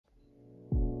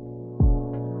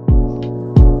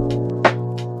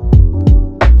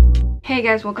Hey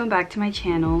guys, welcome back to my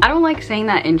channel. I don't like saying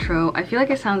that intro. I feel like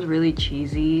it sounds really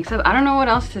cheesy. So I don't know what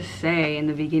else to say in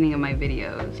the beginning of my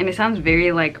videos. And it sounds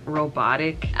very like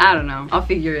robotic. I don't know. I'll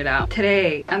figure it out.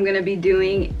 Today, I'm gonna be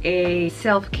doing a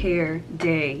self-care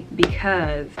day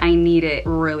because I need it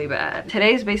really bad.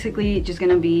 Today is basically just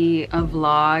gonna be a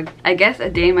vlog. I guess a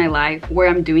day in my life where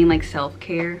I'm doing like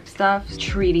self-care stuff.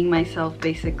 Treating myself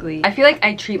basically. I feel like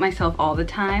I treat myself all the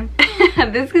time.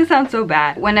 This could sound so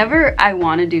bad. Whenever I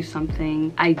want to do something,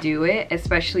 I do it,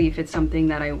 especially if it's something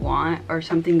that I want or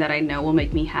something that I know will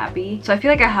make me happy. So I feel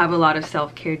like I have a lot of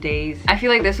self-care days. I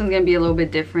feel like this one's gonna be a little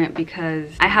bit different because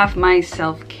I have my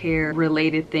self-care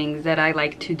related things that I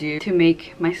like to do to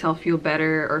make myself feel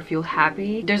better or feel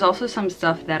happy. There's also some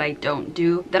stuff that I don't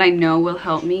do that I know will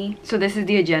help me. So this is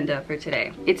the agenda for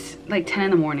today. It's like 10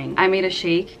 in the morning. I made a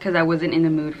shake because I wasn't in the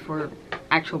mood for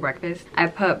actual breakfast. I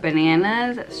put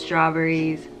bananas,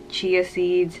 strawberries, chia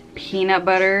seeds, peanut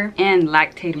butter, and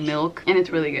lactate milk, and it's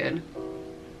really good.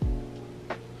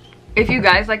 If you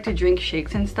guys like to drink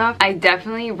shakes and stuff, I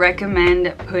definitely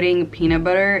recommend putting peanut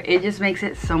butter. It just makes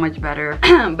it so much better.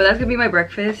 But that's gonna be my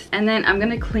breakfast. And then I'm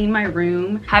gonna clean my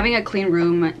room. Having a clean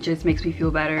room just makes me feel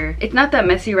better. It's not that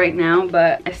messy right now,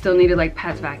 but I still need to like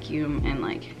pat vacuum and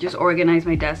like just organize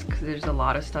my desk because there's a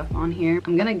lot of stuff on here.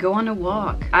 I'm gonna go on a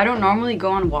walk. I don't normally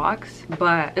go on walks,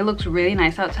 but it looks really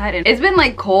nice outside. And it's been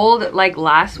like cold, like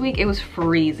last week it was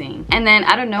freezing. And then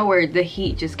out of nowhere, the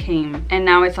heat just came and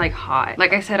now it's like hot.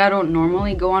 Like I said, I don't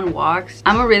normally go on walks.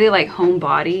 I'm a really like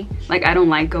homebody. Like I don't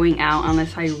like going out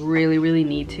unless I really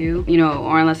need to, you know,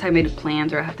 or unless I made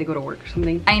plans or I have to go to work or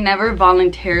something. I never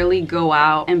voluntarily go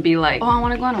out and be like, oh, I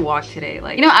want to go on a walk today.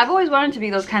 Like, you know, I've always wanted to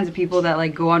be those kinds of people that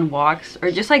like go on walks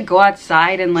or just like go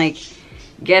outside and like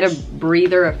get a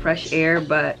breather of fresh air,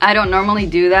 but I don't normally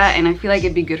do that, and I feel like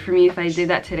it'd be good for me if I did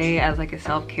that today as like a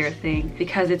self-care thing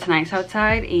because it's nice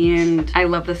outside and I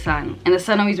love the sun and the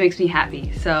sun always makes me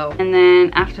happy. So, and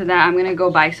then after that I'm gonna go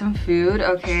buy some food.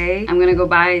 Okay, I'm gonna go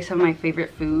buy some of my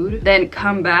favorite food, then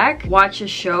come back, watch a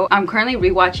show. I'm currently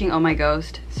rewatching Oh My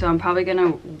Ghost, so I'm probably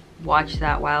gonna watch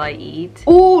that while I eat.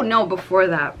 Oh no, before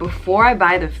that, before I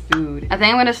buy the food, I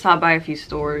think I'm gonna stop by a few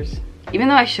stores. Even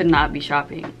though I should not be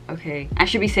shopping, okay? I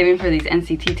should be saving for these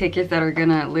NCT tickets that are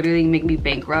gonna literally make me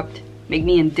bankrupt, make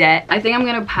me in debt. I think I'm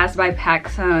gonna pass by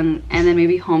PacSun and then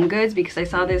maybe Home Goods because I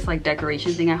saw this like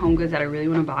decoration thing at Home Goods that I really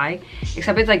wanna buy.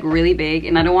 Except it's like really big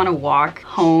and I don't wanna walk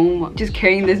home just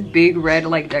carrying this big red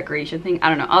like decoration thing. I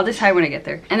don't know, I'll decide when I get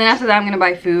there. And then after that I'm gonna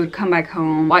buy food, come back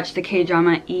home, watch the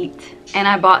K-drama, eat. And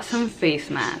I bought some face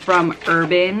masks from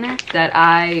Urban that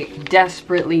I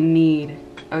desperately need.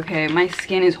 Okay, my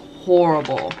skin is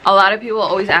horrible. A lot of people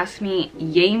always ask me,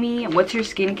 Yeimi, what's your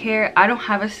skincare? I don't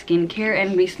have a skincare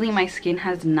and recently my skin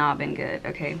has not been good,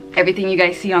 okay? Everything you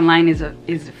guys see online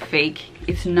is fake.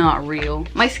 It's not real.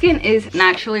 My skin is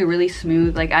naturally really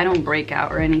smooth, like I don't break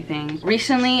out or anything.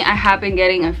 Recently, I have been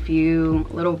getting a few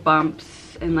little bumps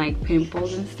and like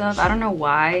pimples and stuff. I don't know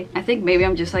why. I think maybe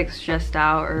I'm just like stressed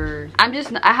out or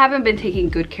I haven't been taking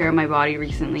good care of my body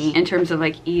recently in terms of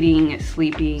like eating,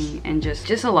 sleeping, and just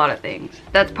a lot of things.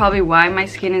 That's probably why my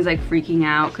skin is like freaking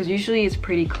out because usually it's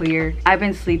pretty clear. I've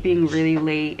been sleeping really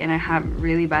late and I have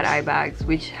really bad eye bags,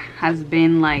 which has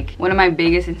been like one of my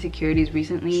biggest insecurities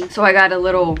recently. So I got a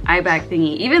little eye bag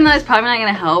thingy, even though it's probably not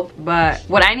gonna help, but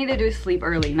what I need to do is sleep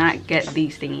early, not get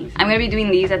these thingies. I'm gonna be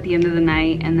doing these at the end of the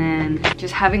night and then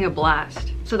just having a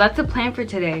blast. So that's the plan for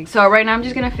today. So right now I'm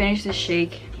just gonna finish this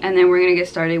shake and then we're gonna get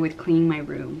started with cleaning my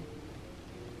room.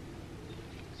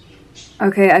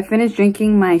 Okay, I finished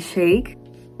drinking my shake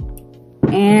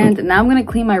and now I'm gonna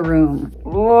clean my room.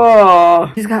 Whoa,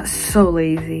 I just got so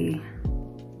lazy.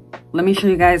 Let me show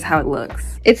you guys how it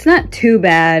looks. It's not too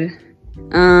bad.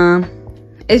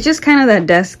 It's just kind of that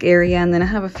desk area and then I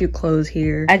have a few clothes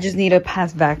here. I just need to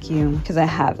pass vacuum because I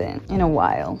haven't in a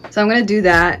while. So I'm gonna do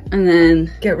that and then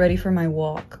get ready for my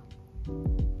walk.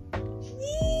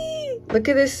 Yee! Look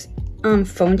at this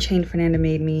phone chain Fernanda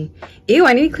made me. Ew,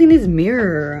 I need to clean his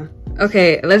mirror.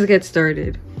 Okay, let's get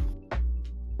started.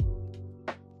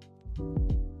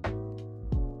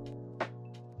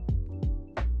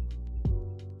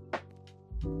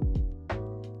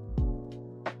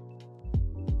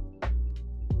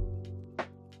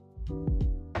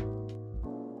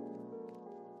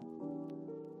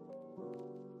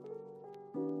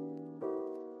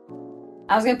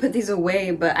 I was gonna put these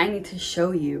away, but I need to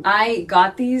show you. I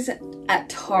got these at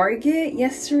Target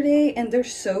yesterday and they're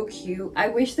so cute. I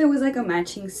wish there was like a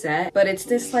matching set, but it's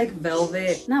this like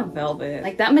velvet, not velvet,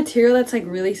 like that material that's like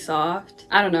really soft.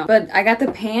 I don't know, but I got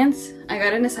the pants. I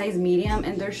got in a size medium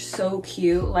and they're so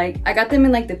cute. Like I got them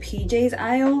in like the PJs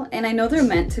aisle, and I know they're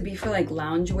meant to be for like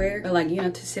loungewear or like, you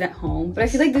know, to sit at home, but I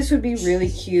feel like this would be really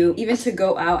cute even to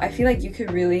go out. I feel like you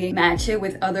could really match it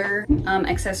with other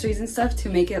accessories and stuff to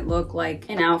make it look like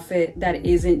an outfit that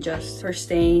isn't just for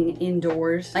staying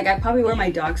indoors. Like I'd probably wear my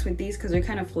docs with these because they're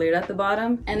kind of flared at the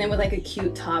bottom, and then with like a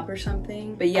cute top or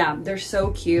something. But yeah, they're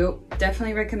so cute.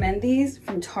 Definitely recommend these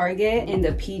from Target in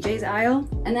the PJs aisle.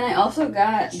 And then I also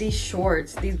got these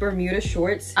shorts, these Bermuda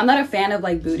shorts. I'm not a fan of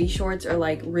like booty shorts or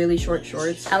like really short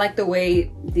shorts. I like the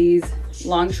way these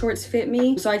long shorts fit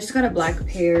me, so I just got a black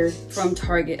pair from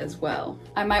Target as well.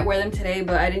 I might wear them today,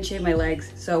 but I didn't shave my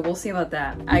legs, so we'll see about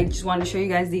that. I just wanted to show you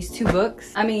guys these two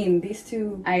books. I mean, these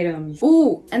two items.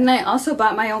 Ooh, and then I also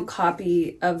bought my own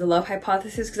copy of The Love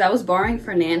Hypothesis because I was borrowing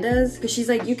Fernanda's, because she's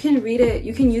like, you can read it,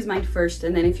 you can use mine first,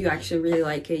 and then if you actually really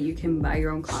like it, you can buy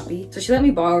your own copy. So she let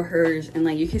me borrow hers, and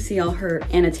like you can see all her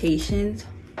annotations.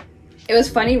 It was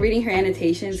funny reading her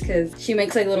annotations because she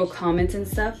makes like little comments and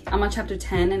stuff. I'm on chapter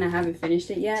 10 and I haven't finished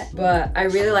it yet, but I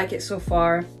really like it so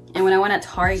far. And when I went at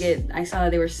Target, I saw that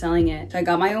they were selling it. So I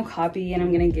got my own copy and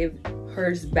I'm gonna give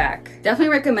hers back. Definitely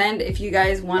recommend if you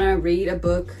guys want to read a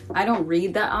book. I don't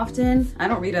read that often. I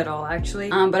don't read at all actually,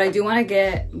 but I do want to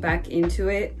get back into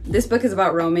it. This book is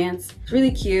about romance. It's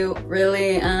really cute,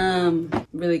 really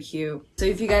cute. So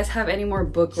if you guys have any more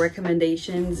book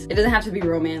recommendations, it doesn't have to be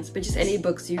romance, but just any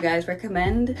books you guys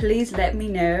recommend, please let me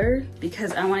know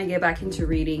because I want to get back into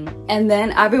reading. And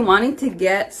then I've been wanting to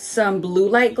get some blue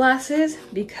light glasses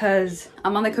because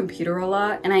I'm on the computer a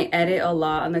lot and I edit a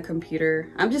lot on the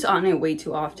computer. I'm just on it way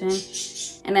too often.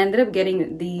 And I ended up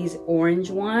getting these orange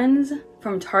ones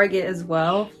from Target as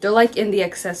well. They're like in the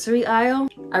accessory aisle.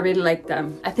 I really like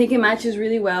them. I think it matches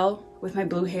really well with my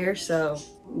blue hair, so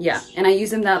yeah. And I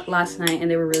used them that last night and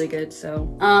they were really good, so.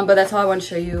 But that's all I want to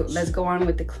show you. Let's go on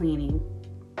with the cleaning.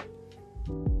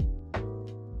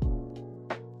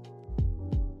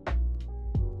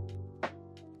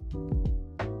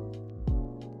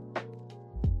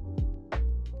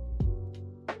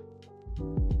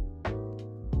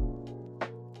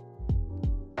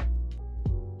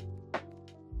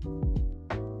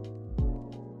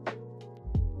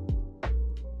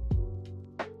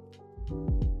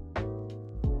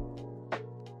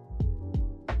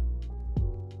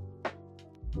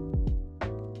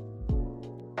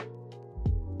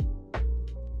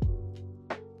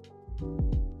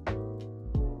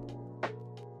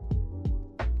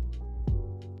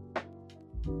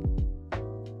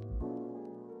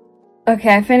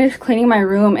 Okay, I finished cleaning my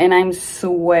room and I'm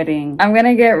sweating. I'm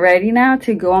gonna get ready now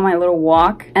to go on my little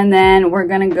walk and then we're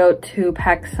gonna go to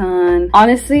PacSun.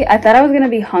 Honestly, I thought I was gonna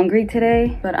be hungry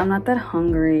today, but I'm not that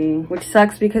hungry, which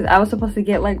sucks because I was supposed to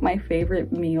get like my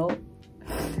favorite meal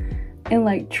and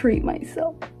like treat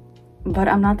myself. But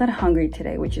I'm not that hungry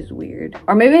today, which is weird.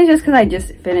 Or maybe it's just because I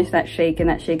just finished that shake and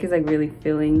that shake is like really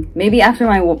filling. Maybe after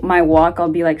my walk, I'll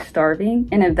be like starving.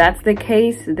 And if that's the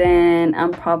case, then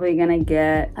I'm probably gonna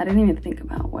get, I didn't even think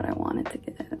about what I wanted to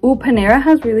get. Ooh, Panera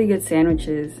has really good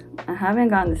sandwiches. I haven't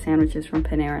gotten the sandwiches from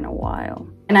Panera in a while.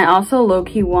 And I also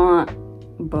low-key want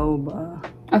boba.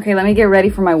 Okay, let me get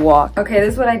ready for my walk. Okay,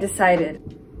 this is what I decided.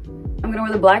 I'm gonna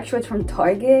wear the black shorts from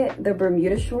Target, the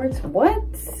Bermuda shorts. What?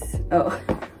 Oh.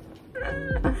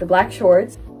 The black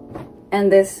shorts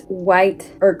and this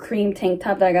white or cream tank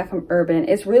top that I got from Urban.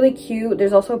 It's really cute.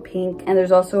 There's also pink and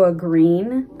there's also a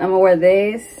green. I'm gonna wear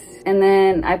this and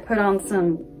then I put on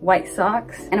some white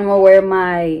socks and I'm gonna wear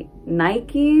my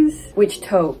Nikes. Which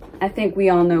tote? I think we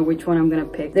all know which one I'm gonna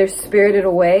pick. There's Spirited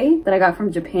Away that I got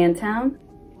from Japantown.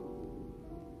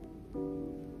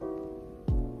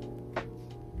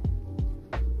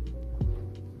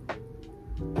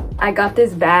 I got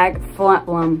this bag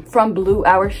from Blue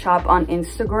Hour Shop on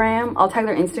Instagram. I'll tag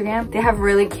their Instagram. They have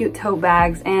really cute tote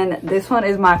bags and this one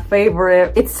is my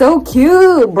favorite. It's so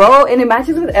cute, bro, and it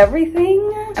matches with everything.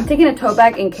 I'm taking a tote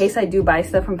bag in case I do buy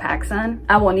stuff from PacSun.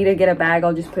 I won't need to get a bag,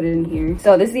 I'll just put it in here.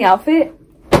 So this is the outfit,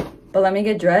 but let me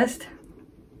get dressed.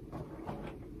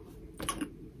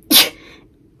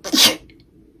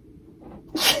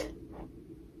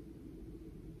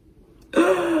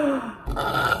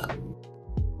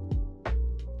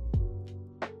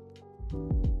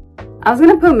 I was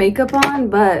gonna put makeup on,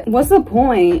 but what's the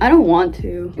point? I don't want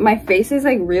to. My face is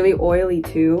like really oily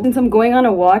too. Since I'm going on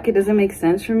a walk, it doesn't make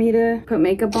sense for me to put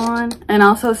makeup on. And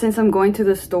also since I'm going to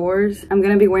the stores, I'm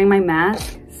gonna be wearing my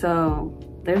mask, so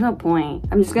there's no point.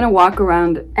 I'm just gonna walk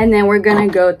around and then we're gonna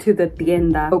go to the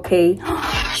tienda, okay?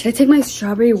 Should I take my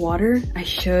strawberry water? I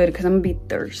should, because I'm gonna be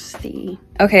thirsty.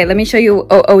 Okay, let me show you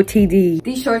OOTD.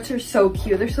 These shorts are so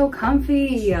cute. They're so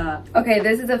comfy. Okay,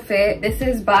 this is a fit. This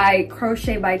is by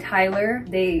Crochet by Tyler.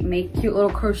 They make cute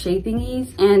little crochet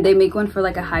thingies, and they make one for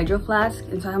like a hydro flask.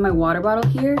 And so I have my water bottle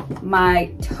here,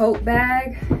 my tote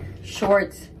bag,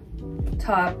 shorts,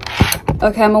 top.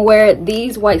 Okay, I'm gonna wear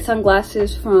these white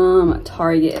sunglasses from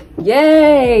Target.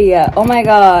 Yay! Oh my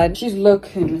god, she's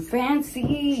looking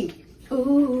fancy.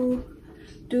 Ooh,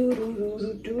 do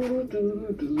do do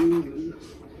do do.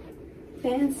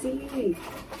 Fancy.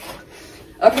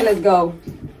 Okay, let's go.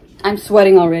 I'm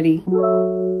sweating already.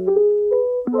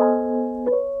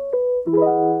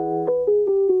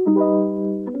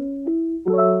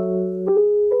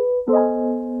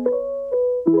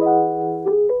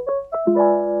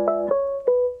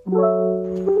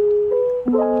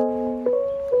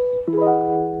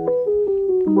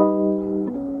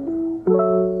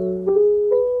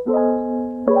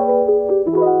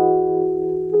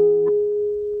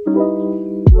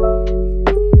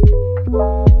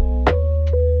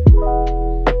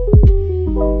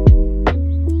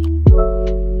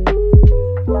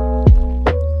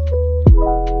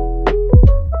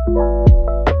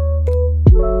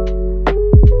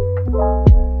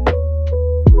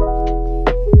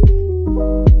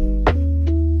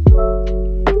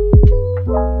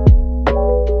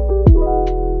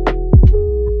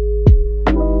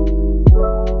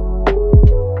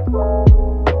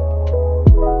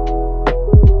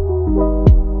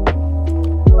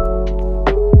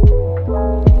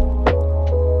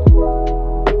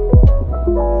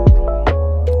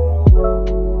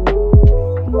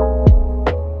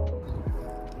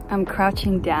 I'm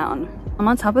crouching down. I'm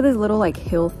on top of this little like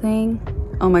hill thing.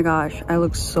 Oh my gosh, I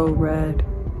look so red.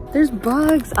 There's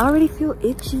bugs. I already feel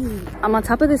itchy. I'm on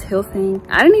top of this hill thing.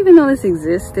 I didn't even know this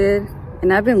existed.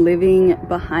 And I've been living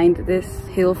behind this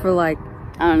hill for like,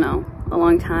 I don't know, a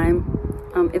long time.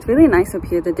 It's really nice up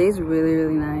here. The day's really,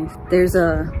 really nice. There's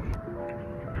a,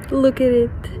 look at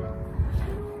it.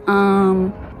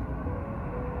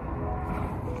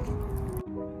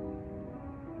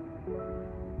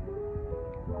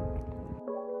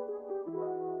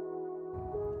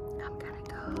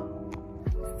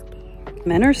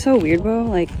 Men are so weird, bro.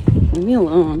 Like, leave me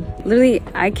alone. Literally,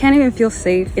 I can't even feel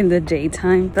safe in the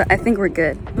daytime, but I think we're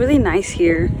good. Really nice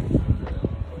here.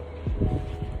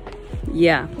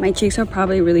 Yeah, my cheeks are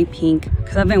probably really pink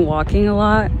because I've been walking a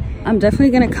lot. I'm definitely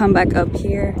gonna come back up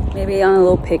here, maybe on a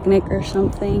little picnic or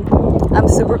something. I'm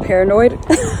super paranoid.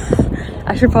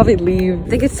 I should probably leave. I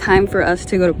think it's time for us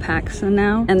to go to Paxa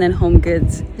now and then Home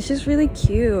Goods. It's just really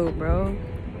cute, bro.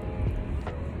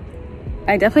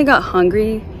 I definitely got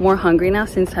hungry, more hungry now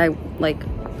since I like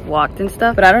walked and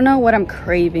stuff, but I don't know what I'm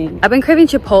craving. I've been craving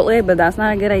Chipotle, but that's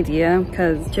not a good idea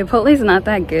because Chipotle is not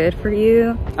that good for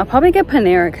you. I'll probably get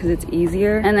Panera because it's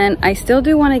easier, and then I still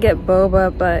do want to get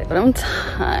boba, but I'm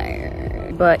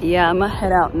tired. But yeah, I'm gonna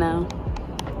head out now.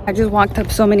 I just walked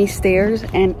up so many stairs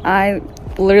and I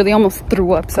literally almost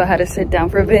threw up, so I had to sit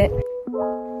down for a bit.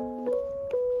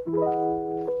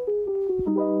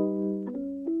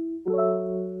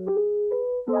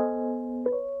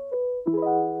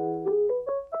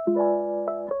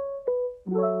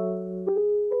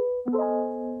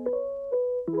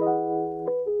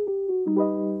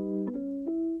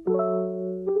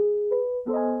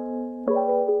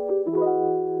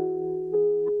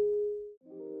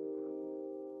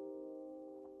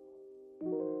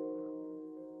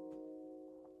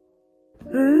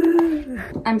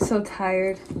 I'm so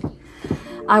tired.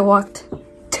 I walked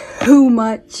too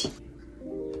much.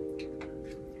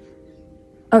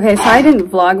 Okay, so I didn't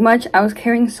vlog much. I was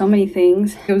carrying so many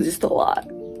things. It was just a lot.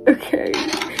 Okay.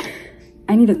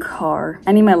 I need a car.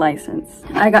 I need my license.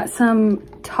 I got some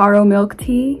taro milk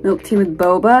tea with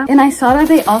boba. And I saw that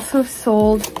they also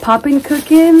sold poppin'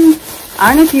 cookin'. I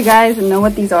don't know if you guys know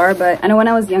what these are, but I know when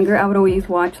I was younger, I would always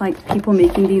watch like people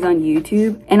making these on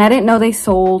YouTube. And I didn't know they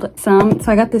sold some.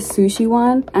 So I got the sushi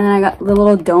one and then I got the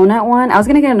little donut one. I was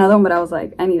gonna get another one, but I was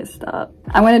like, I need to stop.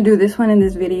 I'm gonna do this one in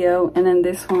this video and then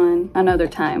this one another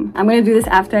time. I'm gonna do this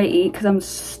after I eat because I'm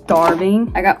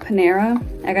starving. I got Panera,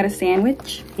 I got a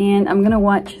sandwich, and I'm gonna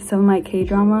watch some of my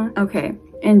K-drama. Okay,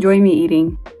 enjoy me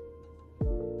eating.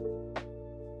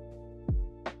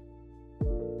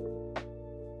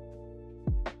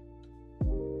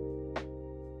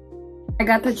 I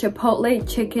got the Chipotle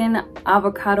chicken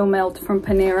avocado melt from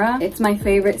Panera. It's my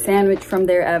favorite sandwich from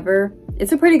there ever.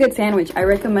 It's a pretty good sandwich. I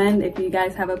recommend if you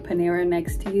guys have a Panera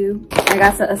next to you. I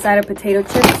got a side of potato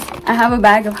chips. I have a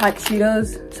bag of hot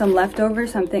Cheetos, some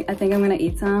leftovers. I think I'm gonna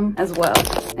eat some as well.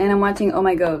 And I'm watching Oh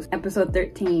My Ghost, episode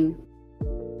 13.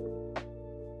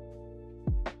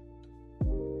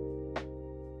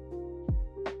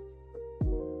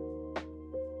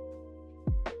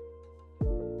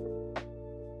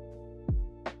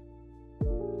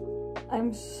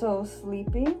 I'm so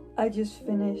sleepy. I just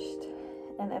finished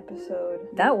an episode.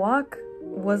 That walk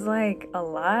was like a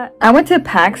lot. I went to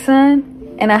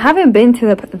PacSun and I haven't been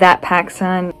to that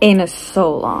PacSun in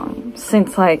so long,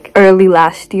 since like early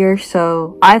last year.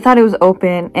 So I thought it was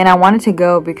open and I wanted to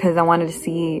go because I wanted to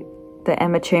see the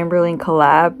Emma Chamberlain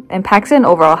collab. And PacSun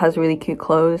overall has really cute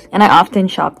clothes and I often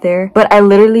shop there, but I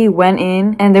literally went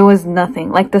in and there was nothing.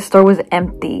 Like the store was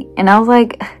empty and I was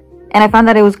like, and I found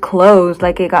that it was closed,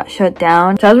 like it got shut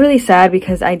down. So I was really sad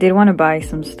because I did want to buy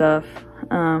some stuff.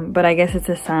 But I guess it's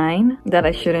a sign that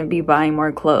I shouldn't be buying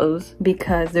more clothes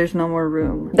because there's no more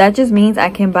room. That just means I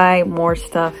can buy more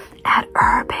stuff at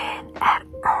Urban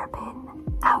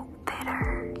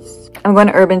Outfitters. I'm going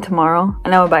to Urban tomorrow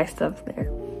and I will buy stuff there.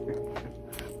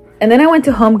 And then I went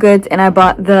to Home Goods and I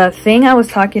bought the thing I was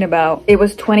talking about. It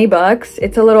was 20 bucks.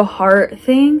 It's a little heart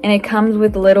thing and it comes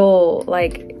with little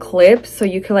like clips so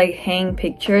you could like hang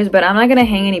pictures, but I'm not gonna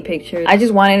hang any pictures. I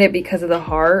just wanted it because of the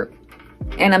heart.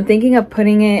 And I'm thinking of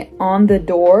putting it on the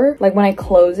door, like when I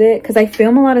close it, because I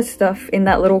film a lot of stuff in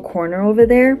that little corner over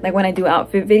there, like when I do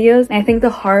outfit videos. And I think the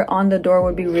heart on the door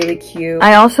would be really cute.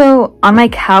 I also, on my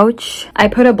couch, I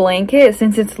put a blanket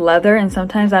since it's leather and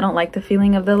sometimes I don't like the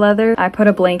feeling of the leather. I put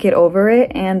a blanket over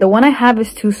it and the one I have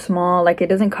is too small, like it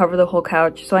doesn't cover the whole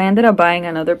couch. So I ended up buying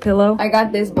another pillow. I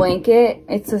got this blanket.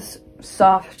 It's a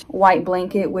soft white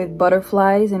blanket with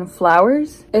butterflies and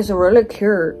flowers. It's really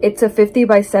cute. It's a 50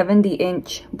 by 70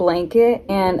 inch blanket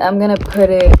and I'm gonna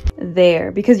put it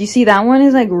there because you see that one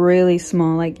is like really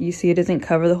small. Like you see it doesn't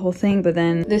cover the whole thing, but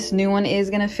then this new one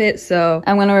is gonna fit, so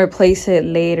I'm gonna replace it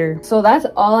later. So that's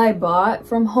all I bought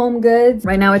from Home Goods.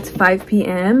 Right now it's 5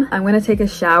 p.m. I'm gonna take a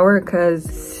shower because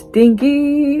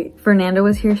stinky. Fernanda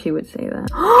was here, she would say that.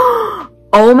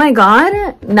 Oh my god,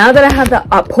 now that I have the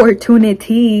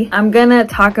opportunity, I'm gonna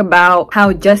talk about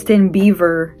how Justin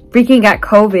Bieber freaking got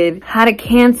COVID, had to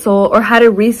cancel or had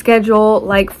to reschedule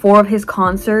like 4 of his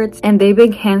concerts, and they've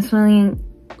been canceling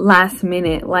last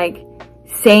minute, like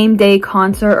same day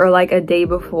concert or like a day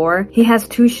before. He has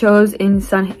 2 shows in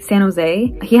San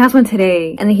Jose. He has one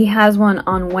today and then he has one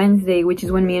on Wednesday, which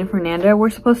is when me and Fernanda were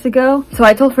supposed to go. So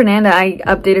I told Fernanda, I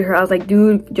updated her, I was like,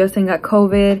 dude, Justin got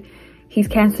COVID. He's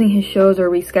canceling his shows or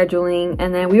rescheduling.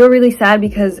 And then we were really sad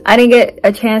because I didn't get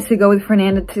a chance to go with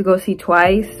Fernanda to go see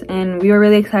Twice. And we were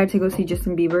really excited to go see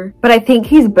Justin Bieber. But I think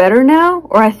he's better now,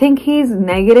 or I think he's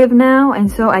negative now. And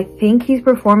so I think he's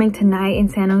performing tonight in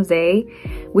San Jose,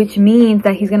 which means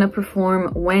that he's gonna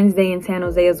perform Wednesday in San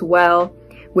Jose as well,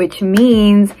 which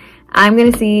means I'm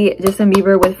gonna see Justin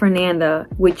Bieber with Fernanda,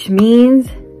 which means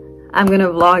I'm gonna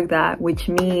vlog that, which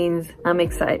means I'm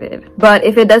excited. But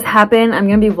if it does happen, I'm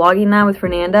gonna be vlogging that with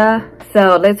Fernanda.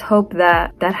 So let's hope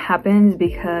that that happens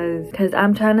because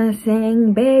I'm trying to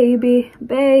sing baby,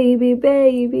 baby,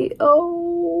 baby,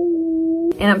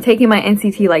 oh. And I'm taking my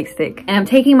NCT light stick and I'm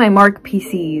taking my Mark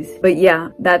PCs. But yeah,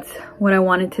 that's what I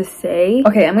wanted to say.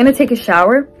 Okay, I'm gonna take a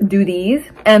shower, do these,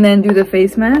 and then do the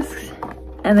face masks,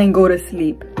 and then go to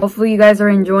sleep. Hopefully you guys are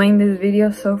enjoying this video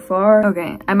so far.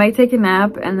 Okay, I might take a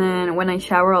nap and then when I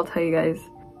shower, I'll tell you guys.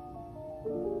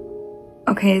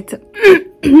 Okay,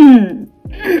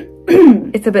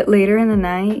 it's a bit later in the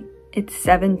night. It's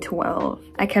 7:12.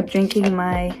 I kept drinking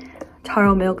my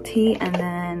taro milk tea and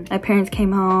then my parents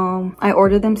came home. I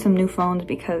ordered them some new phones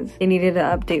because they needed to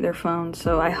update their phones,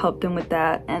 so I helped them with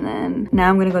that. And then now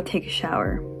I'm gonna go take a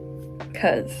shower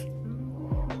because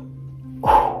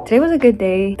today was a good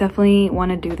day. Definitely want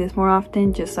to do this more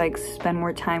often, just like spend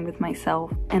more time with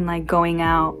myself and like going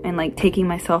out and like taking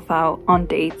myself out on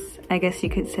dates, I guess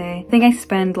you could say. I think I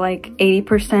spend like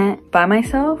 80% by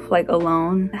myself, like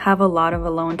alone. I have a lot of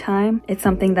alone time. It's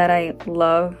something that I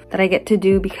love, that I get to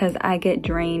do because I get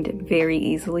drained very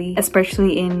easily,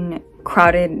 especially in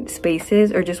crowded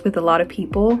spaces or just with a lot of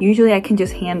people. Usually I can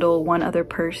just handle one other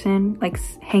person, like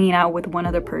hanging out with one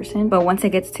other person, but once it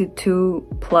gets to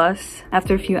 2+,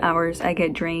 after a few hours I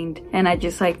get drained and I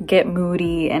just like get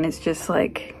moody and it's just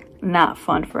like not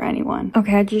fun for anyone.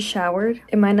 Okay, I just showered.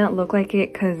 It might not look like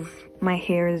it because my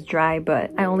hair is dry, but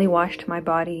I only washed my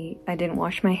body. I didn't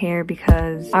wash my hair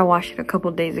because I washed it a couple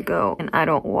days ago and I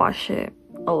don't wash it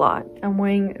a lot. I'm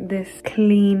wearing this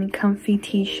clean, comfy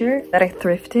t-shirt that I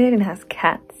thrifted and has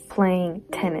cats playing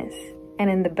tennis. And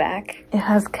in the back, it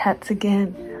has cats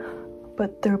again,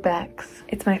 but their backs.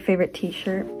 It's my favorite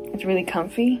t-shirt. It's really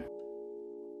comfy.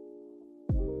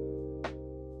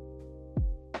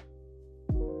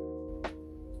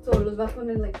 So los vas a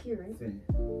poner like here, right? Sí.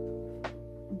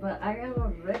 But I got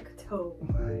a recto.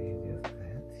 Ay, Dios,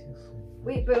 gracias.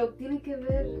 Wait, pero tiene que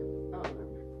ver. Oh, no.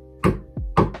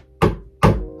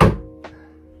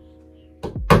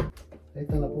 Ahí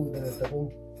está la punta del tapón.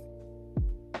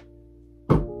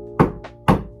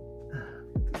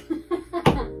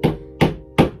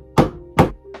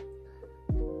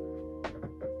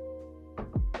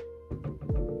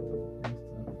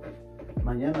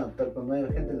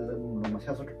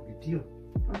 tío.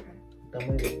 Okay. Está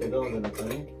muy despegado de la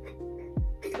pared.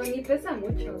 Pues ni pesa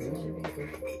mucho. No,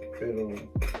 pero...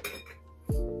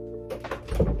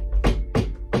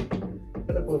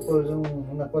 Pues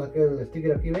una cosa que es el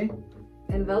sticker aquí, ¿ve?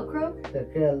 ¿El velcro? De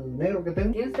aquí al negro que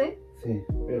tengo. ¿Tiene usted? Sí,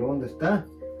 pero ¿dónde está?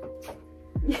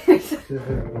 Yes. Ese es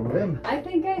el problema. I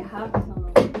think I have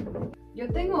some. Yo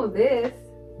tengo this.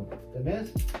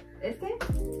 ¿Tenés? ¿Este?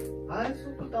 Ah, eso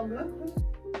pues están blancos.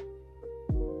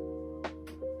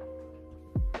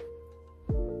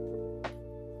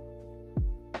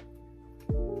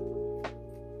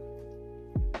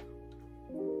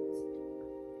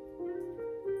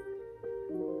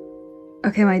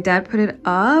 Okay, my dad put it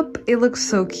up. It looks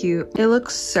so cute. It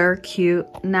looks so cute.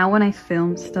 Now when I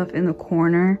film stuff in the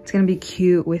corner, it's gonna be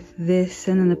cute with this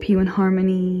and then the P1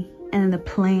 Harmony and then the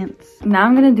plants. Now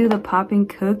I'm gonna do the popping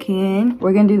cooking.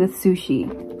 We're gonna do the sushi.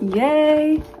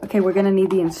 Yay! Okay, we're gonna need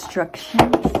the instructions.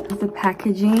 The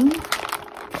packaging.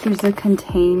 Here's the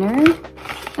container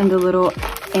and the little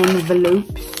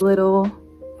envelopes, little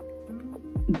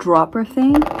dropper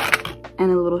thing,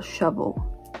 and a little shovel.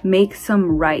 Make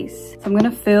some rice. So I'm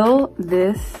gonna fill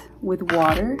this with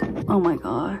water. Oh my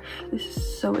gosh, this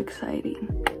is so exciting.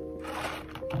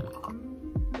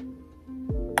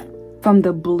 From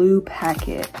the blue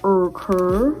packet.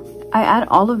 I add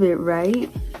all of it,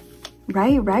 right?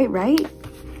 Right.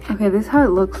 Okay, this is how it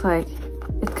looks like.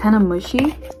 It's kind of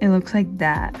mushy. It looks like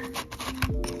that.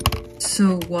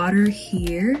 So water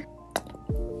here.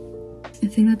 I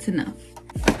think that's enough.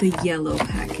 The yellow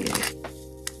packet.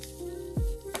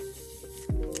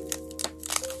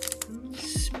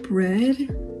 Spread,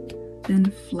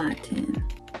 then flatten.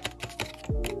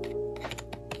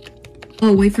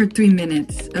 Oh, wait for 3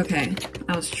 minutes. Okay,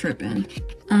 I was tripping.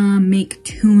 Make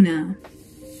tuna.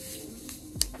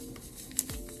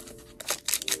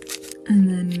 And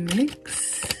then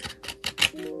mix.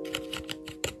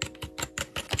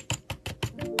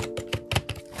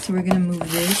 So we're gonna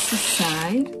move this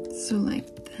aside. So like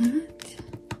that.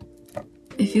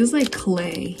 It feels like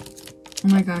clay. Oh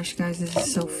my gosh, guys, this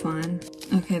is so fun.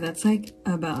 Okay, that's like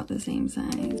about the same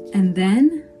size. And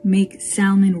then make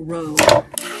salmon roe.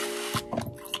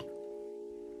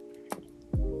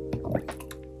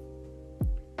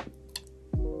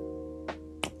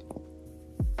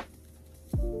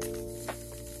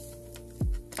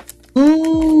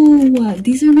 Oh,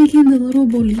 these are making the little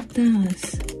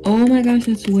bolitas. Oh my gosh,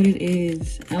 that's what it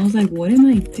is. I was like, what am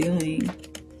I doing?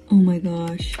 Oh my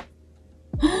gosh.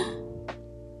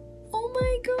 Oh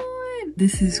my god.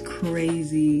 This is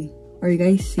crazy. Are you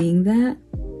guys seeing that?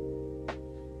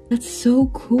 That's so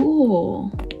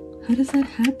cool. How does that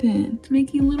happen? It's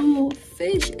making little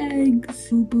fish eggs.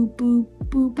 Boop, boop, boop,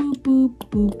 boop, boop, boop,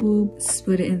 boop, boop.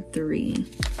 Split it in 3.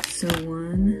 So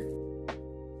 1.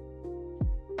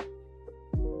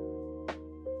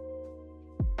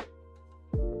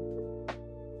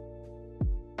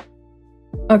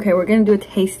 Okay, we're gonna do a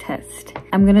taste test.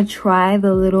 I'm gonna try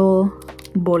the little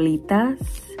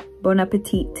bolitas. Bon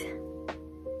appetit.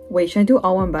 Wait, should I do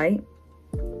all one bite?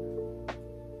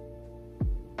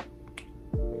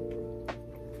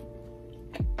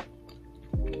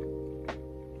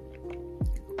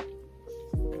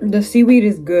 The seaweed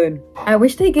is good. I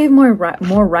wish they gave more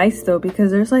rice though, because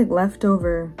there's like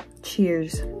leftover.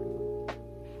 Cheers.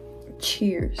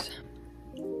 Cheers.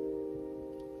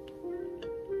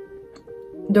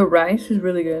 The rice is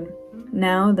really good.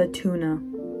 Now the tuna.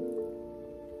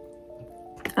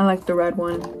 I like the red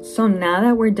one. So now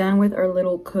that we're done with our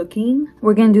little cooking,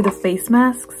 we're gonna do the face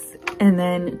masks and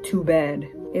then to bed.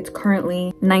 It's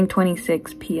currently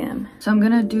 9:26 p.m. So I'm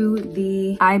gonna do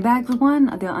the eye bags one,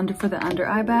 for the under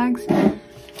eye bags.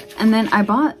 And then I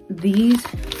bought these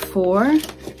 4.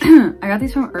 I got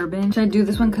these from Urban. Should I do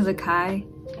this one because of Kai?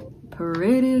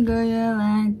 Pretty girl, you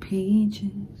like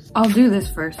peaches. I'll do this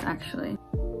first actually.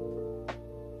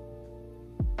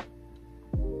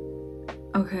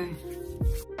 Okay.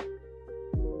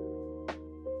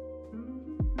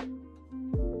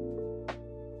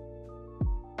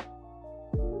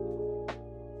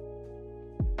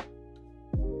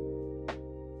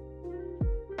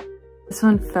 This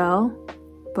one fell,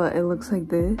 but it looks like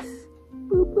this.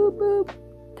 Boop, boop, boop.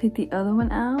 Take the other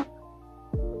one out.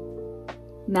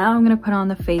 Now I'm gonna put on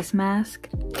the face mask.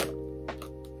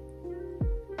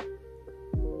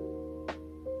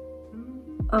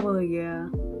 Oh yeah.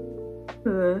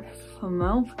 It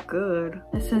smells good.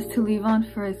 It says to leave on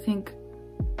for I think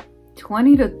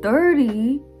 20 to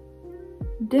 30.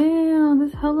 Damn,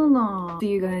 that's hella long. See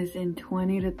you guys in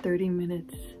 20 to 30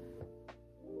 minutes.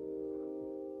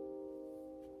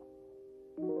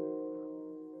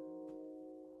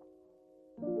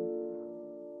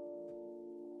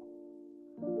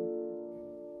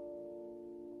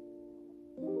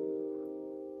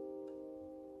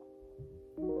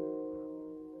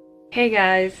 Hey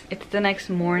guys, it's the next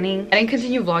morning. I didn't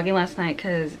continue vlogging last night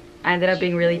because I ended up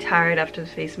being really tired after the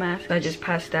face mask, so I just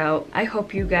passed out. I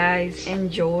hope you guys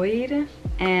enjoyed,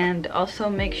 and also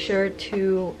make sure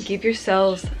to give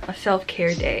yourselves a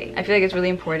self-care day. I feel like it's really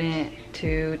important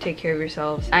to take care of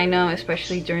yourselves. I know,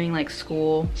 especially during like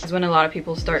school is when a lot of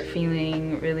people start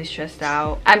feeling really stressed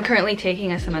out. I'm currently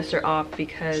taking a semester off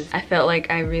because I felt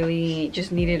like I really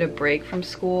just needed a break from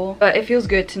school, but it feels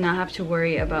good to not have to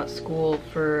worry about school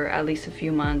for at least a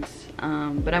few months.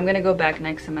 But I'm gonna go back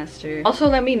next semester. Also,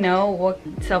 let me know what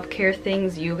self-care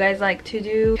things you guys like to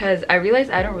do, because I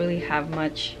realized I don't really have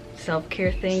much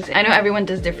self-care things. I know everyone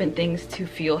does different things to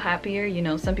feel happier. You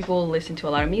know, some people listen to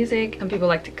a lot of music, some people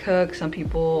like to cook, some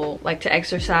people like to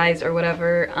exercise or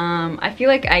whatever. I feel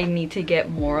like I need to get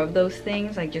more of those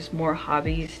things, like just more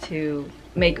hobbies to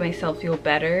make myself feel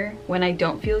better when I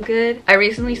don't feel good. I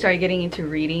recently started getting into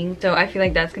reading, so I feel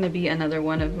like that's gonna be another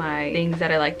one of my things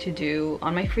that I like to do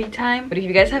on my free time. But if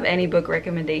you guys have any book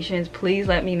recommendations, please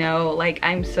let me know. Like,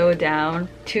 I'm so down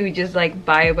to just like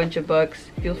buy a bunch of books.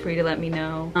 Feel free to let me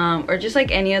know, or just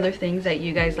like any other things that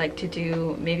you guys like to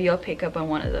do. Maybe I'll pick up on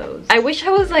one of those. I wish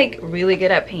I was like really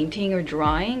good at painting or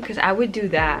drawing, because I would do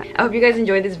that. I hope you guys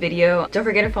enjoyed this video. Don't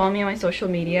forget to follow me on my social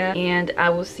media, and I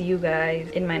will see you guys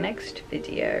in my next video.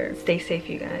 Stay safe,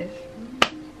 you guys.